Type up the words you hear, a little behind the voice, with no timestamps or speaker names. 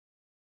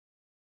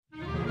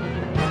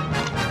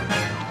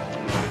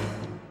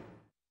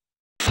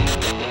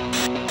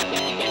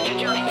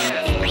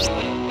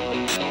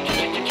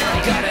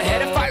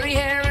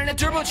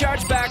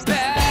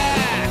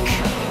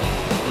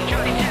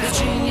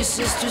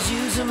sisters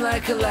use him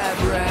like a lab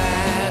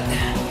rat.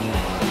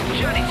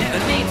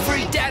 A neat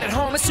freak dad at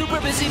home, a super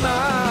busy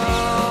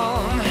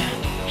mom.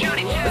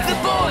 The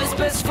boy's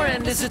best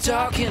friend is a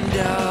talking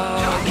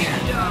dog.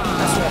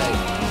 That's right.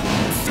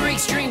 3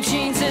 extreme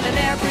genes and an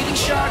air-breathing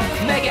shark.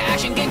 Mega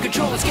action game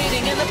controller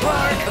skating in the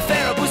park. A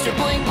pharaoh booster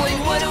bling bling,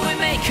 what do we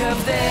make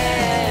of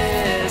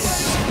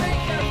this?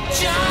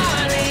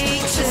 Johnny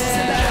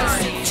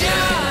Test.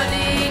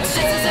 Johnny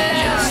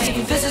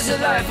Test. This is the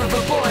life of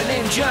a boy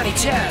named Johnny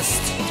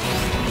Test.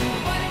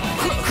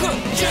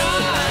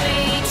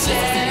 Johnny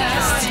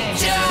Test.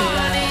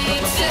 Johnny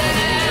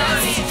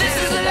Test. This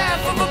is the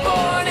life of a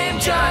boy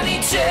named Johnny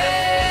Test.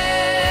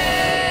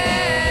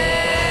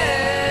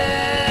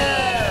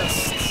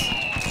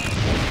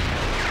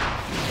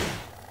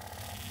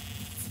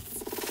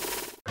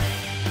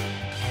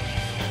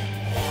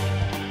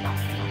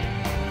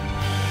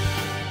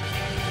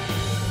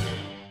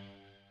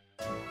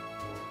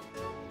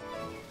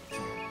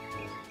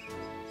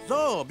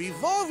 So,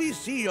 before we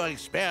see your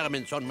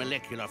experiments on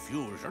molecular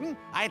fusion,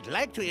 I'd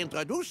like to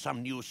introduce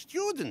some new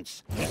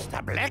students,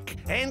 Mr. Black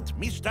and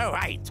Mr.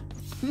 White.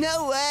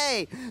 No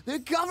way! The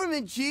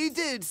government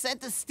G-dude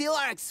sent to steal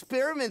our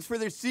experiments for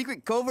their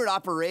secret covert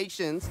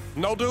operations.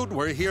 No, dude,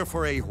 we're here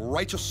for a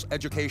righteous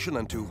education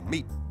and to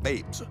meet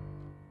babes.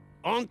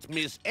 And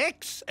Miss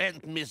X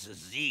and Miss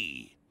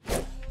Z.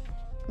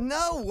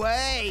 No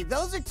way!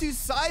 Those are 2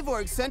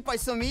 cyborgs sent by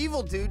some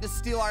evil dude to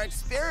steal our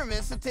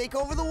experiments to take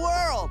over the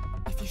world.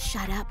 If you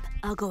shut up,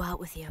 I'll go out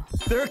with you.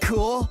 They're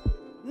cool.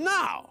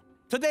 Now,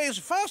 today's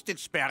first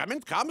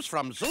experiment comes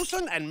from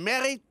Susan and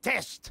Mary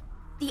Test.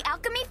 The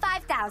Alchemy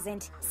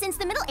 5000. Since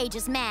the Middle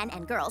Ages, man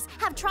and girls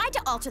have tried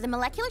to alter the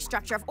molecular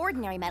structure of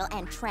ordinary metal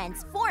and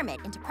transform it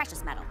into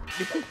precious metal.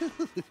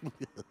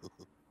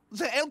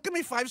 The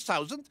Alchemy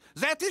 5000?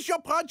 That is your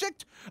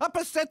project? A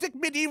pathetic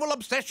medieval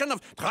obsession of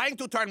trying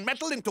to turn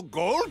metal into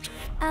gold?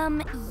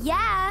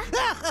 Yeah.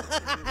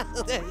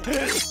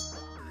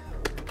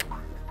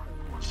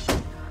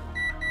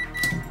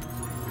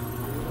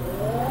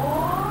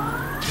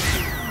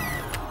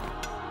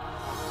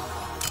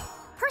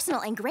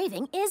 Personal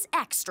engraving is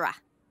extra.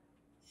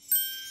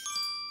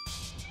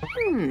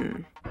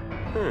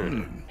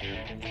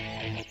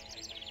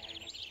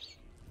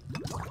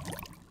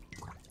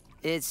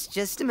 It's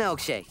just a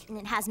milkshake. And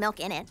it has milk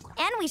in it.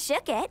 And we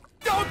shook it.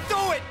 Don't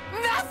do it!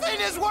 Nothing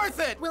is worth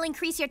it! We'll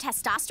increase your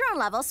testosterone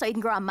level so you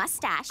can grow a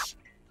mustache.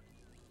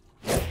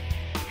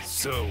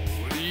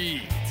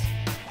 Sweet.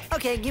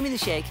 Okay, give me the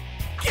shake.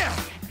 Yeah.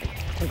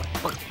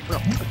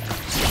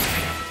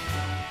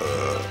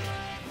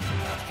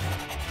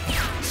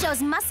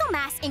 Shows muscle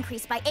mass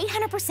increased by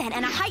 800%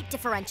 and a height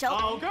differential.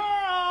 Oh,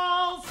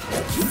 girls!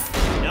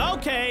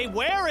 Okay,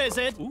 where is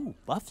it? Ooh,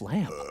 buff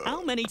lamp.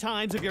 How many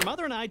times have your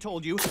mother and I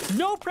told you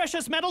no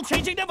precious metal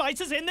changing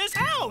devices in this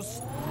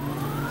house?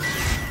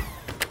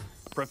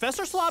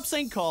 Professor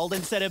Slopsink called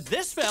and said if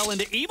this fell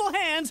into evil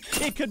hands,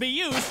 it could be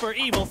used for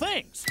evil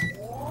things.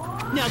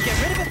 Now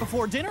get rid of it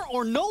before dinner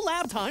or no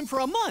lab time for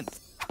a month.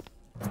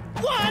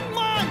 1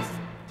 month!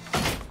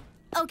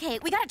 Okay,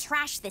 we gotta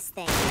trash this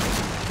thing.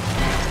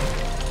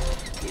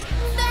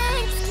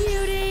 Thanks,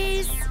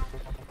 cuties!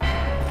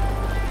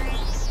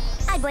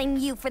 I blame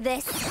you for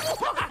this.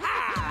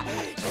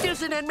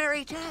 Susan and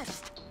Mary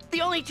Test.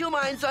 The only 2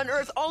 minds on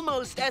Earth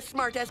almost as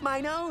smart as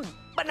mine own,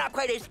 but not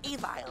quite as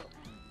evil.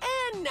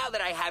 And now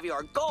that I have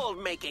your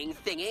gold-making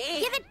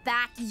thingy... Give it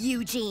back,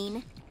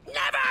 Eugene.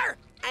 Never!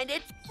 And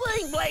it's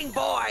Bling Bling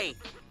Boy!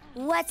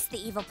 What's the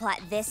evil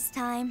plot this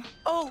time?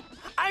 Oh,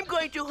 I'm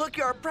going to hook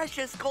your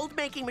precious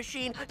gold-making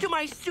machine to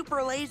my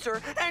super laser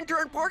and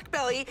turn Pork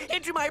Belly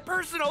into my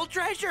personal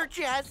treasure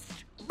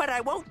chest. But I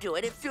won't do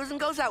it if Susan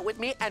goes out with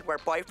me and we're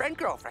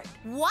boyfriend-girlfriend.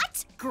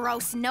 What?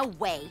 Gross, no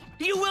way.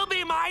 You will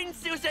be mine,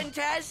 Susan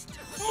Test!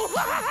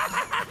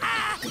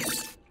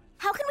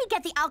 How can we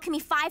get the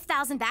Alchemy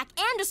 5000 back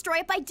and destroy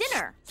it by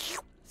dinner?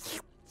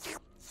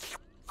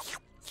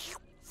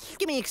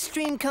 Give me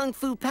extreme kung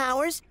fu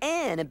powers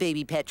and a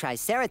baby pet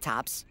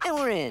triceratops, and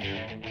we're in.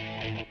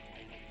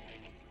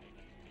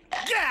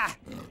 Yeah!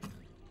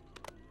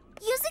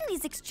 Using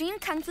these extreme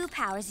kung fu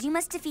powers, you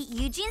must defeat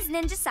Eugene's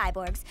ninja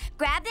cyborgs,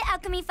 grab the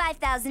Alchemy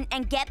 5000,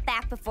 and get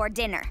back before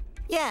dinner.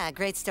 Yeah,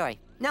 great story.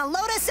 Now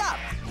load us up!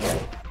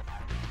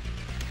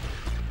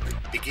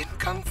 Begin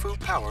Kung Fu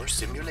Power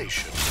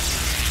simulation.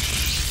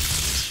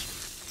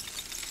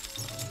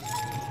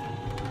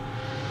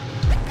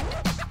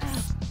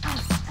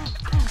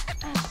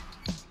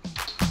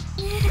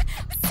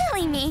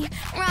 Silly me.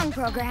 Wrong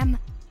program.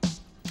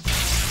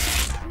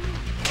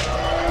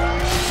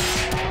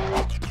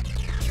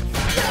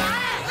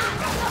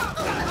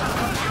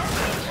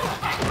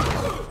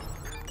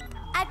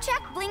 I've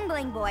tracked Bling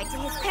Bling Boy to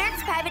his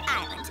parents' private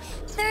island,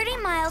 30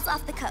 miles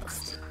off the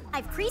coast.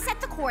 I've preset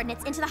the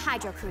coordinates into the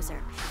hydro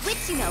cruiser,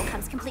 which you know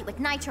comes complete with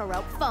nitro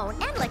rope, phone,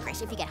 and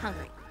licorice if you get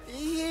hungry.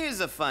 Here's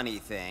a funny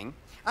thing.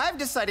 I've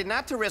decided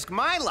not to risk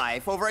my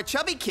life over a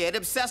chubby kid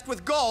obsessed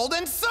with gold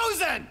and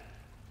Susan!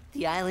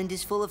 The island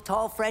is full of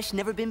tall, fresh,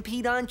 never been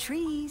peed on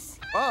trees.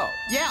 Oh,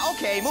 yeah,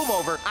 okay, move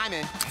over. I'm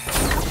in.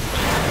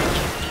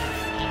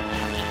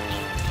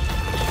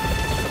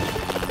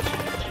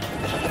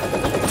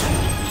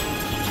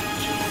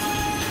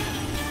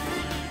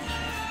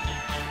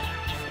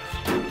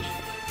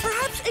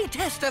 Perhaps a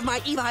test of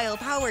my evil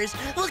powers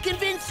will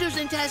convince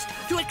Susan Test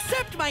to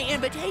accept my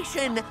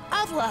invitation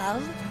of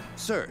love.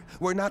 Sir,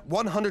 we're not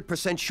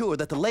 100% sure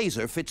that the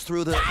laser fits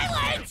through the...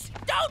 Silence!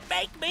 Don't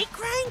make me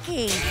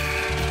cranky!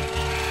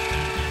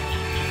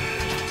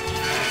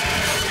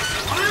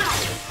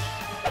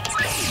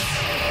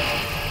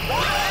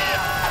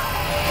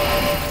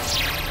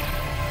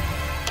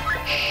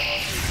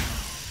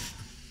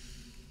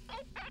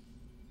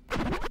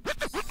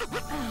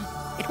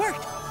 It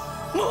worked!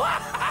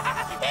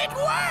 It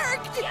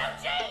worked!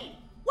 Eugene!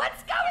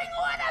 What's going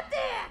on up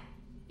there?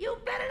 You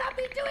better not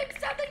be doing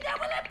something that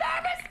will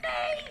embarrass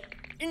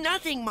me!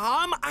 Nothing,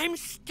 Mom. I'm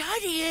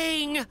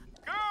studying.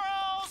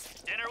 Girls,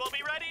 dinner will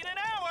be ready in an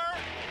hour.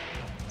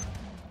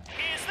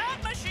 Is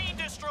that machine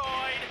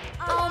destroyed?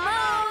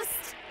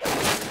 Almost.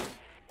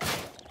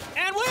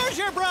 And where's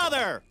your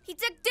brother? He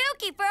took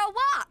Dukey for a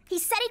walk. He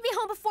said he'd be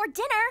home before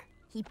dinner.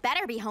 He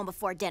better be home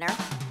before dinner.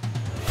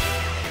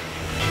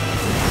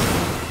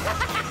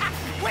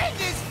 Wind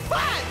is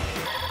fun!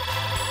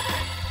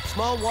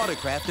 Small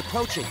watercraft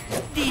approaching.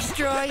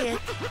 Destroy it.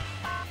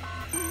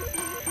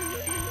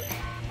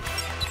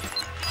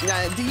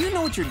 Do you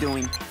know what you're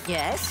doing?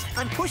 Yes,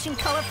 I'm pushing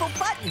colorful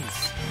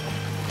buttons.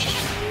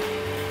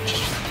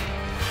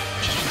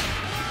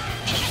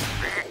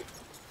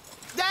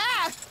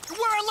 Ah! We're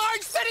a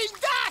large sitting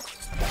duck!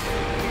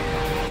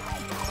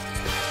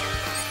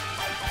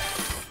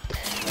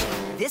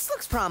 This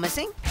looks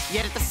promising.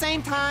 Yet at the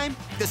same time,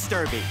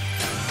 disturbing.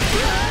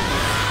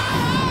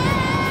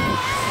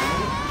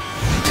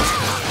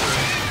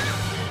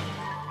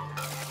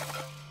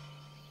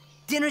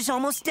 Dinner's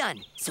almost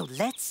done, so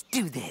let's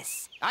do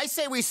this. I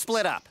say we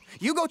split up.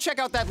 You go check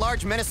out that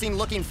large,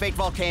 menacing-looking fake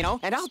volcano,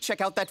 and I'll check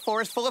out that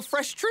forest full of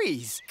fresh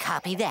trees.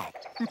 Copy that.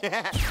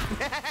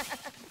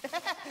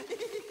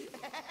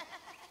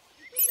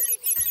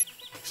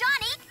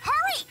 Johnny,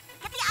 hurry!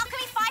 Get the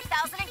Alchemy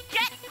 5000 and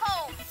get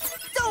home!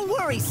 Don't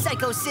worry,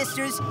 Psycho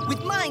Sisters.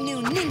 With my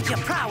new ninja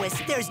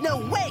prowess, there's no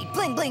way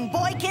Bling Bling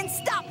Boy can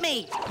stop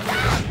me!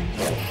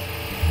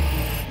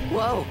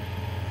 Whoa,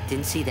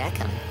 didn't see that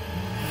coming.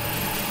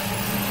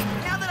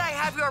 Now that I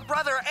have your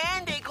brother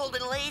and a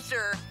golden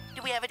laser,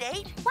 do we have a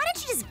date? Why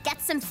don't you just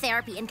get some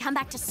therapy and come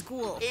back to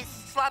school? Is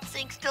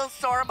Slopsink still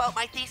sore about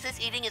my thesis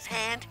eating his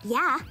hand?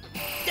 Yeah.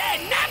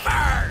 Then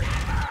never!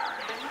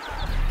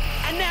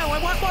 And now I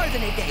want more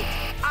than a date.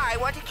 I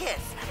want a kiss,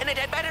 and it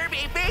had better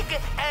be big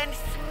and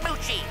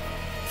smoochy.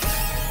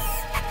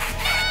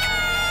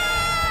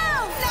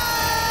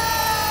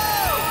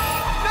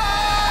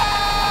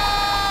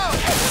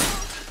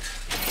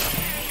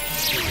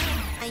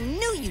 I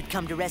knew you'd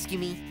come to rescue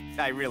me.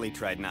 I really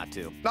tried not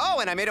to. Oh,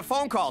 and I made a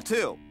phone call,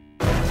 too.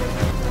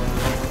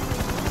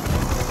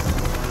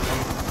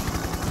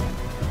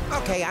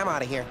 Okay, I'm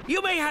out of here.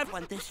 You may have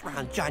won this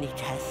round, Johnny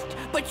Test,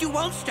 but you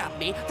won't stop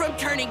me from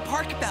turning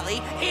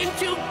Porkbelly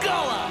into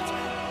gold!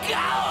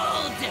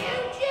 Gold!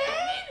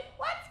 Eugene!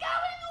 What's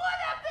going on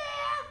up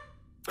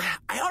there?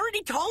 I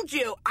already told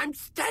you, I'm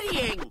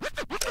studying.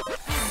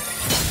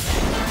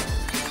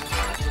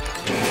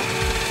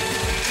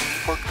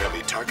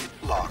 Porkbelly target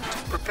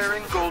locked.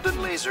 Preparing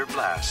golden laser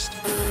blast.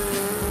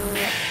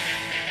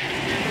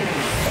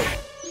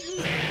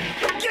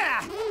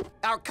 Yeah!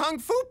 Our kung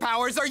fu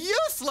powers are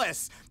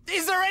useless!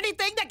 Is there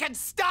anything that can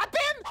stop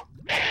him?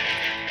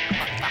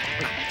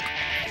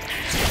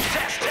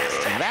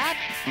 That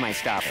might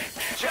stop it.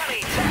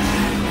 Johnny,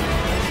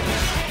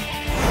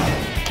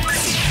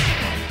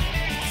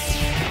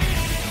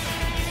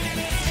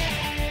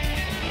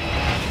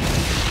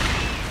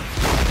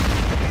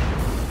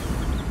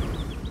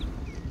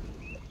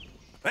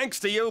 Thanks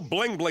to you,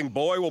 Bling Bling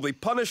Boy will be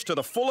punished to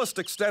the fullest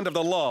extent of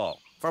the law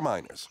for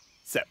minors.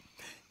 So,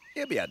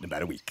 he'll be out in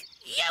about a week.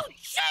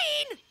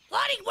 Eugene!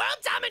 Plotting world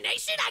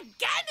domination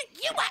again?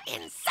 You are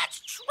in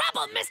such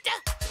trouble, mister!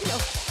 No,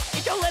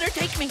 don't let her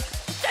take me.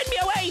 Send me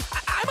away.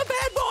 I'm a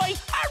bad boy.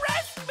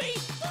 Arrest me,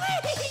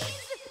 please!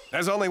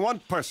 There's only one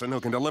person who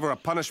can deliver a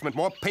punishment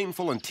more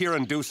painful and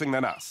tear-inducing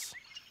than us.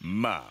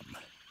 Mom.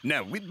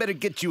 Now, we'd better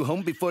get you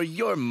home before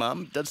your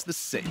mom does the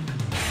same.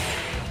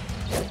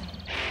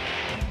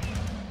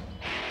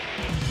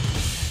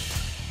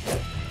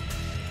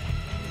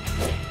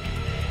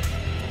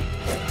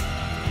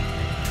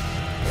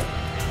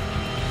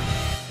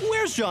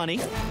 Where's Johnny?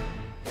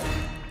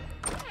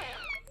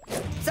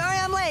 Sorry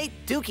I'm late.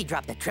 Dukey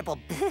dropped the triple.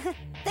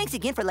 Thanks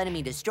again for letting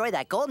me destroy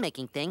that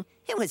gold-making thing.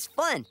 It was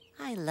fun.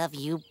 I love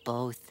you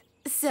both.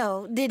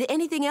 So, did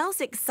anything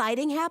else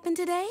exciting happen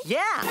today?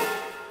 Yeah.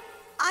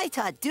 I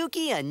taught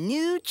Dukey a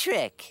new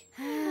trick.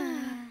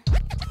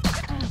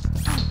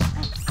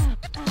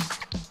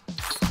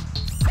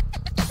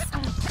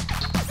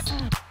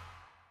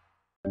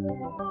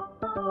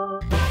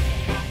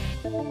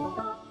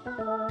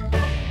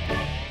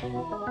 Is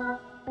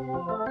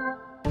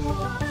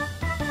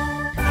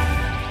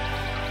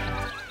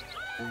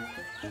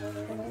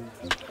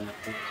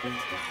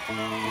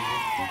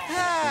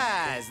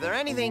there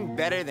anything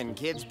better than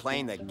kids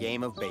playing the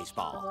game of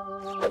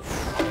baseball?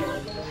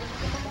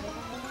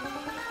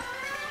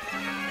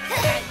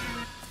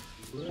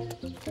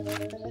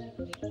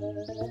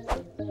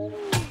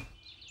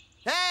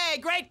 Hey,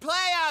 great play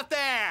out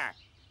there!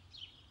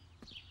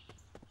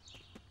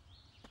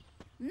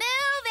 Moving!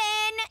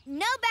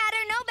 No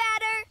batter, no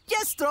batter.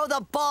 Just throw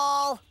the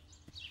ball.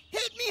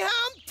 Hit me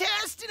home,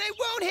 Test, and I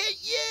won't hit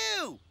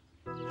you!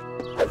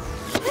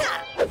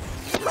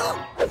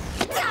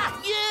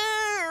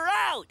 You're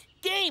out!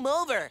 Game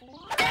over!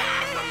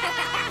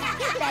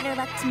 Better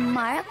luck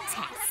tomorrow,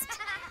 Test.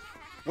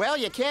 Well,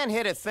 you can't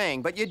hit a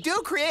thing, but you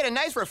do create a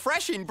nice,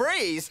 refreshing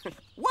breeze.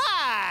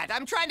 What?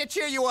 I'm trying to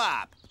cheer you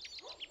up.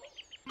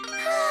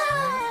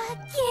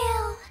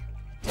 Gil.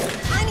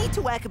 I need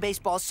to whack a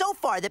baseball so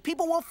far that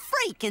people will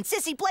freak and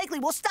Sissy Blakely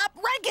will stop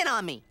ranking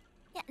on me.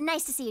 Yeah,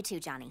 nice to see you too,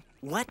 Johnny.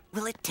 What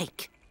will it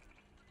take?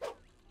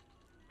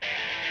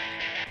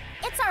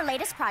 It's our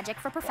latest project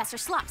for Professor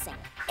Slopsing.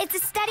 It's a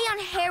study on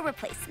hair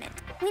replacement.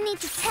 We need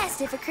to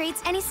test if it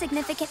creates any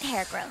significant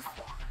hair growth.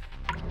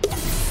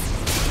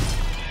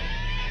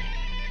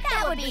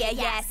 That would be a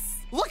yes.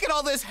 Look at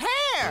all this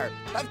hair!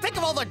 Think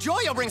of all the joy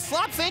you'll bring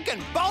Slopsink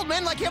and bald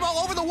men like him all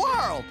over the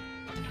world!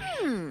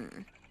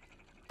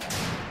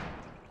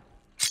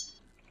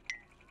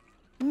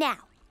 Now,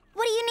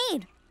 what do you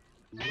need?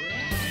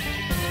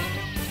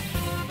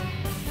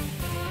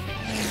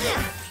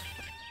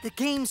 The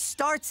game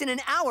starts in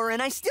an hour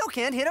and I still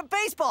can't hit a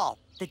baseball.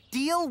 The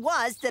deal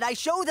was that I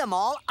show them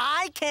all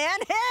I can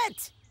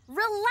hit.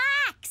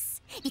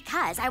 Relax!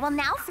 Because I will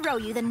now throw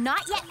you the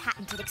not yet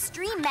patented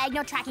extreme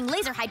magno-tracking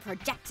laser hide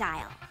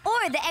projectile.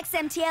 Or the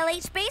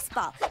XMTLH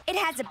baseball. It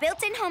has a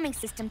built-in homing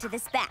system to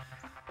this bat.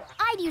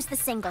 I'd use the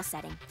single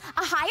setting.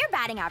 A higher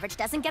batting average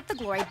doesn't get the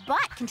glory,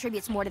 but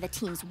contributes more to the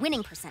team's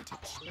winning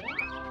percentage.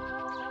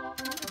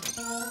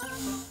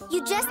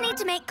 You just need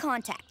to make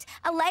contact.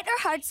 A light or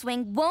hard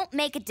swing won't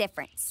make a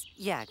difference.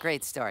 Yeah,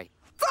 great story.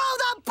 Throw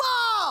the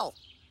ball!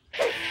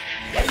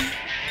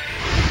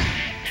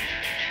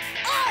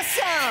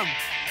 Awesome!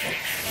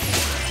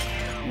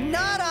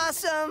 Not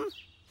awesome.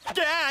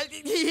 Yeah,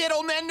 he hit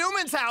old man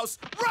Newman's house.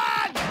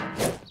 Run!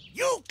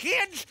 You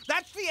kids,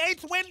 that's the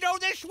 8th window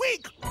this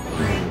week.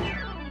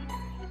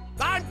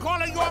 I'm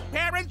calling your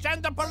parents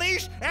and the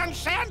police and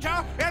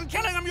Santa and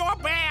telling them you're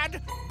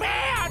bad.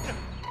 Bad!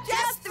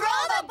 Just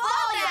throw the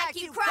ball back,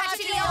 you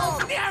crotchety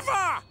old...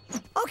 Never!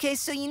 Okay,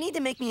 so you need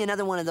to make me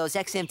another one of those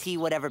XMT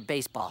whatever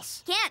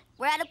baseballs. Can't.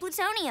 We're out of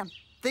plutonium.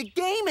 The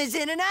game is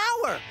in an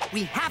hour.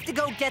 We have to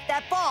go get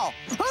that ball.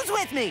 Who's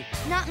with me?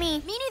 Not me.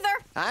 Me neither.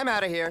 I'm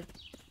out of here.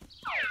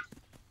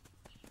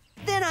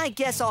 Then I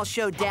guess I'll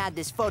show Dad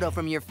this photo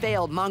from your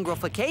failed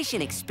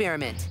mongrelification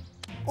experiment.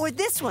 Or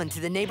this one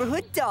to the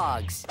neighborhood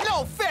dogs.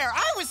 No fair!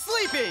 I was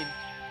sleeping!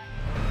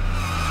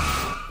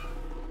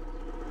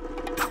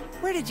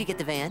 Where did you get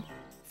the van?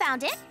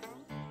 Found it.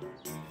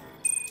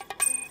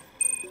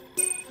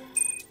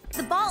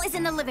 The ball is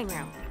in the living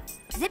room.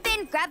 Zip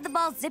in, grab the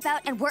ball, zip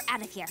out, and we're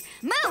out of here.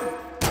 Move!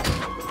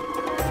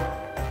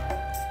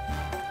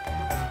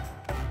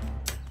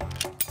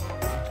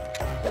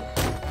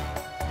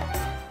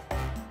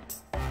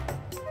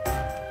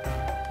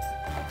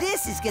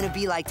 This is gonna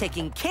be like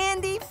taking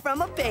candy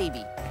from a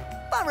baby.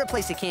 I'll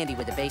replace the candy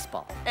with a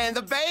baseball. And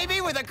the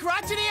baby with a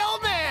crotchety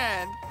old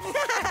man!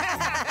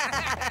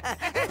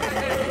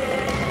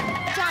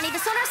 Johnny, the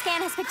sonar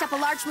scan has picked up a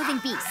large moving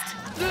beast.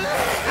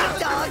 Big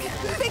dog!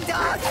 Big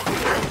dog!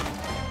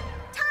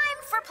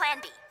 Time for Plan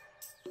B.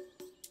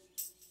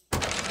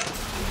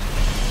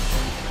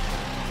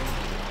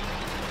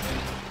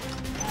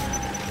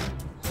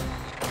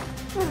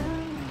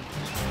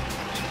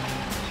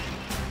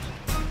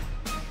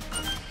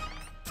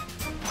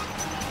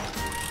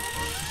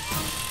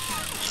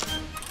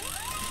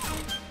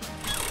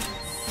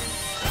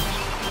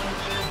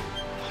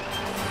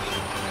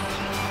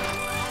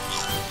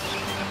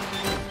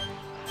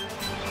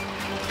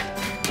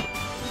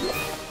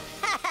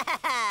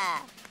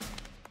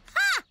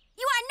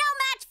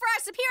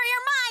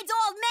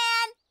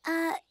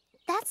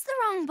 That's the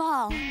wrong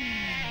ball.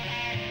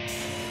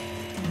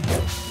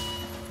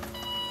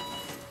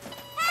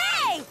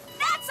 Hey!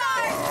 That's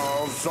our...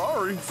 Oh,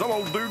 sorry. Some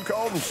old dude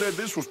called and said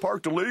this was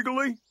parked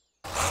illegally.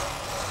 Ha!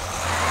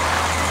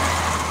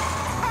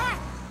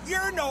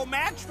 You're no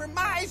match for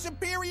my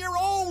superior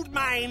old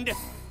mind.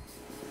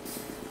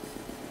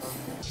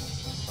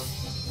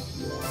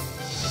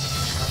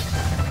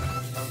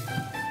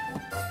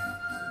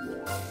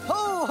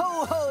 Ho,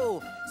 ho,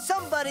 ho!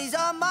 Somebody's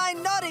on my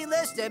naughty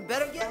list and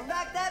better get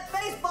back that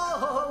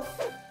baseball!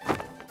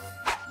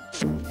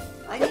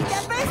 I need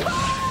that baseball!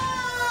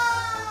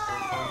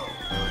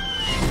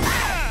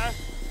 Ah!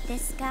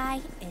 This guy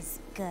is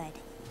good.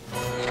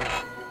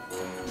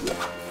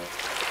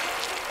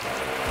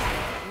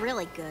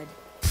 Really good.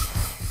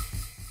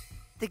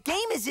 The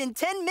game is in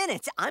 10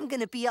 minutes. I'm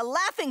gonna be a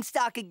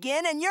laughingstock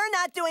again, and you're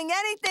not doing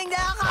anything to...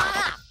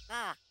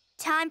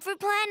 Time for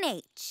Plan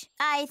H.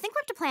 I think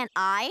we're up to Plan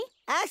I.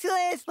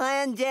 Actually, it's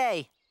Plan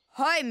J.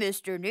 Hi,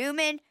 Mr.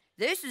 Newman.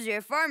 This is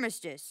your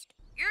pharmacist.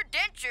 Your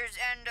dentures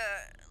and,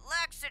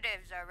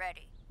 laxatives are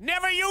ready.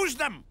 Never use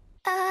them!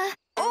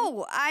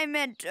 Oh, I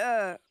meant,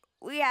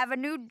 we have a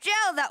new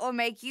gel that will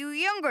make you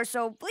younger,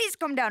 so please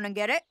come down and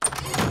get it.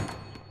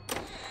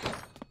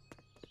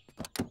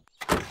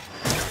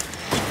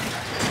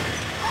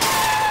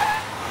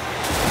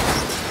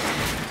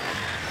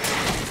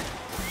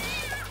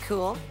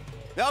 Cool.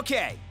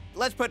 Okay,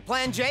 let's put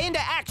Plan J into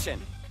action.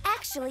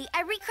 Actually,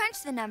 I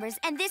recrunched the numbers,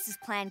 and this is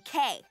Plan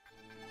K.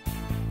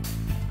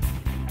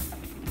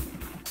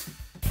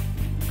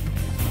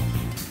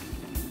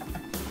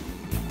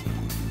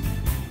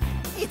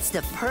 It's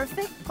the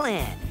perfect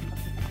plan.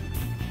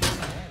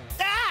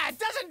 Ah, it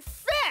doesn't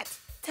fit!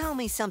 Tell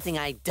me something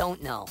I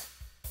don't know.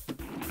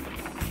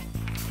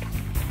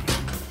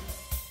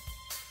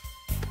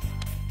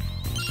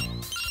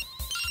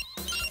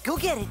 Go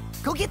get it.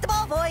 Go get the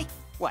ball, boy.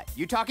 What,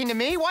 you talking to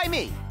me? Why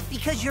me?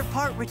 Because you're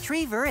part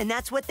retriever, and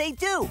that's what they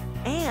do.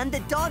 And the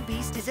dog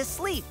beast is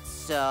asleep,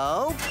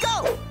 so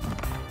go!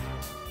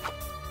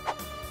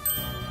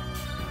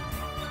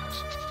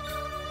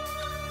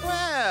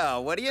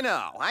 Well, what do you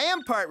know? I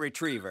am part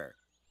retriever.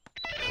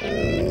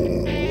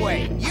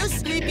 Wait, you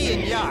sleepy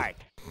in yard.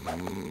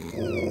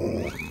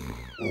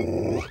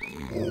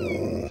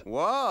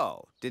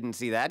 Whoa, didn't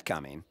see that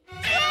coming.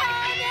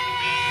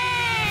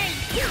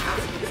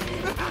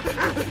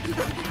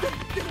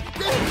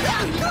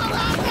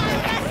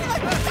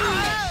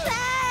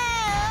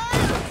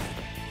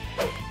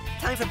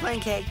 Time for Plan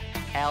K.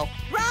 L.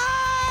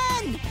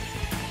 Run!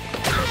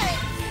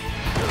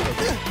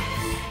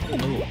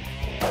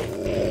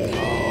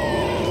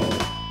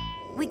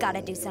 We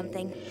gotta do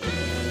something.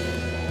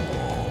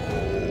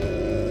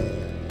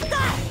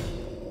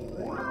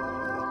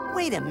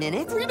 Wait a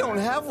minute. We don't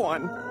have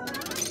one.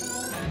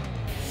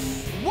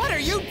 What are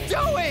you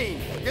doing?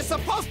 You're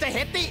supposed to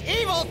hit the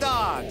evil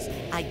dogs.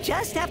 I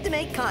just have to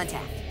make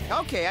contact.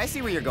 Okay, I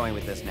see where you're going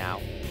with this now.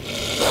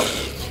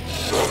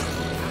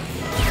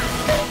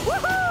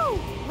 Woohoo!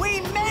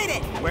 We made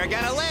it! We're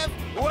gonna live.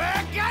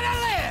 We're gonna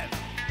live!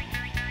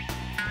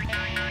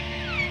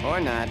 Or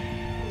not.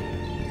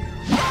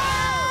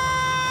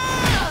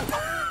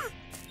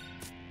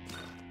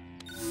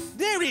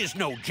 There is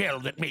no gel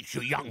that makes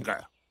you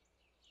younger.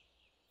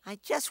 I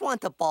just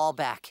want the ball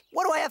back.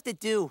 What do I have to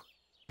do?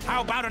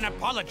 How about an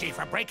apology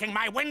for breaking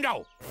my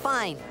window?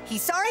 Fine.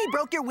 He's sorry he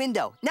broke your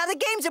window. Now the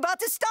game's about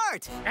to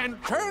start. And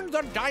turn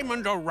the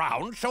diamond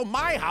around so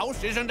my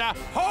house isn't a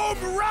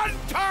home run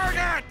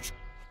target!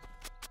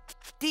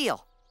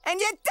 Deal. And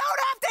you don't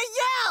have to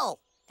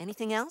yell!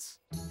 Anything else?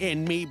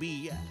 And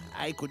maybe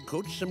I could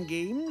coach some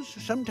games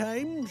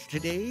sometimes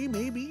today,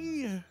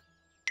 maybe?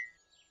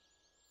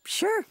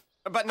 Sure.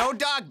 But no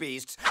dog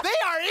beasts. They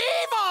are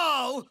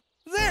evil!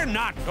 They're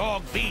not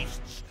dog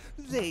beasts.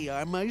 They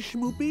are my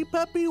schmoopy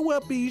puppy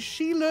wuppies,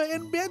 Sheila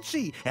and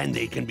Betsy, and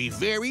they can be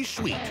very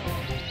sweet.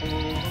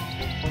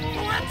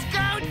 Let's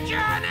go,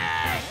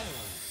 Johnny!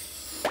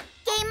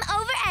 Game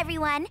over,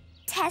 everyone.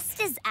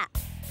 Test is up.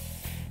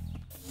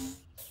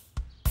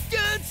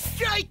 Don't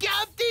strike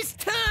out this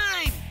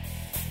time!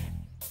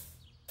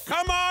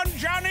 Come on,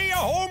 Johnny, a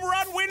home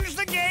run wins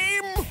the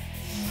game!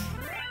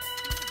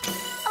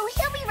 Oh,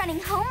 he'll be running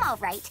home all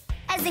right.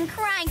 As in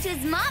crying to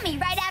his mommy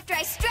right after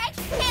I strike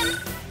him.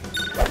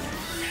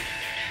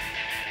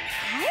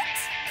 What?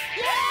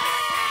 Yeah!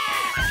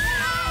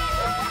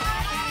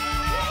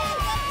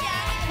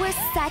 We're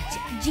such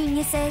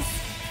geniuses.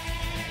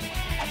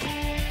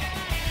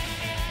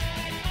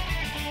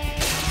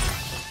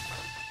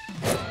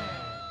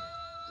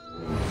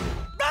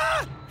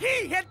 Ah!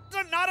 He hit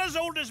the not as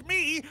old as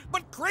me,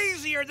 but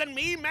crazier than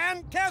me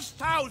man test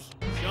house.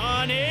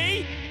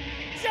 Johnny!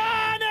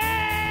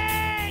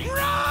 Johnny!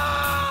 Run!